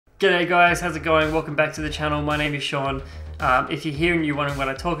G'day guys, how's it going? Welcome back to the channel. My name is Sean. If you're here and you're wondering what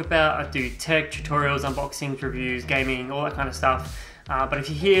I talk about, I do tech, tutorials, unboxings, reviews, gaming, all that kind of stuff. But if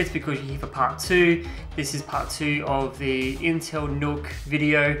you're here, it's because you're here for part 2. This is part 2 of the Intel NUC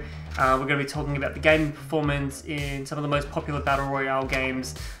video. We're going to be talking about the gaming performance in some of the most popular Battle Royale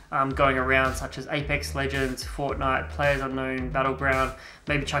games going around, such as Apex Legends, FORTNITE, PlayerUnknown, Battleground,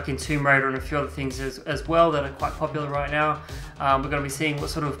 maybe chuck in Tomb Raider and a few other things as well that are quite popular right now. We're going to be seeing what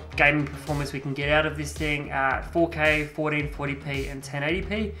sort of gaming performance we can get out of this thing at 4K, 1440p and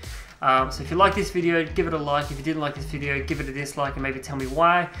 1080p. So if you like this video, give it a like. If you didn't like this video, give it a dislike and maybe tell me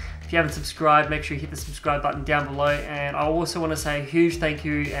why. If you haven't subscribed, make sure you hit the subscribe button down below. And I also want to say a huge thank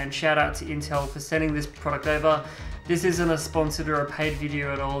you and shout out to Intel for sending this product over. This isn't a sponsored or a paid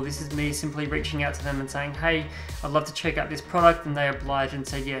video at all. This is me simply reaching out to them and saying, hey, I'd love to check out this product, and they obliged and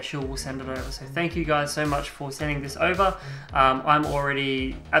said, yeah, sure, we'll send it over. So thank you guys so much for sending this over. I'm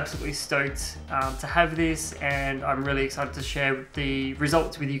already absolutely stoked to have this, and I'm really excited to share the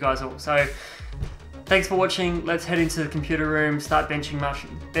results with you guys all. So thanks for watching. Let's head into the computer room, start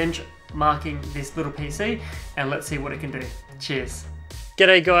benchmarking this little PC, and let's see what it can do. Cheers.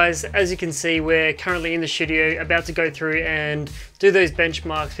 G'day guys, as you can see, we're currently in the studio about to go through and do those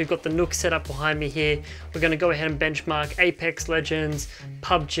benchmarks. We've got the NUC set up behind me here. We're going to go ahead and benchmark Apex Legends,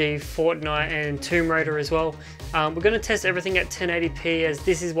 PUBG, FORTNITE and Tomb Raider as well. We're going to test everything at 1080p, as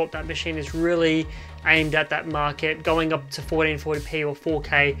this is what that machine is really aimed at, that market. Going up to 1440p or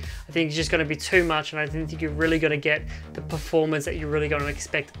 4K, I think it's just going to be too much, and I don't think you're really going to get the performance that you're really going to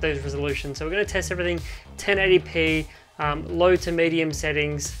expect at those resolutions. So we're going to test everything 1080p, low to medium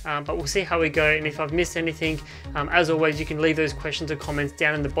settings, but we'll see how we go. And if I've missed anything, as always, you can leave those questions or comments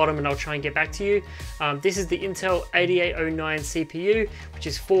down in the bottom and I'll try and get back to you. This is the Intel 8809 CPU, which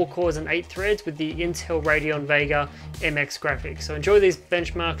is 4 cores and 8 threads with the Intel Radeon Vega MX graphics. So enjoy these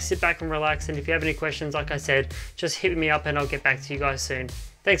benchmarks, sit back and relax, and if you have any questions, like I said, just hit me up and I'll get back to you guys soon.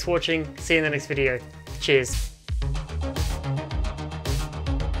 Thanks for watching, see you in the next video. Cheers.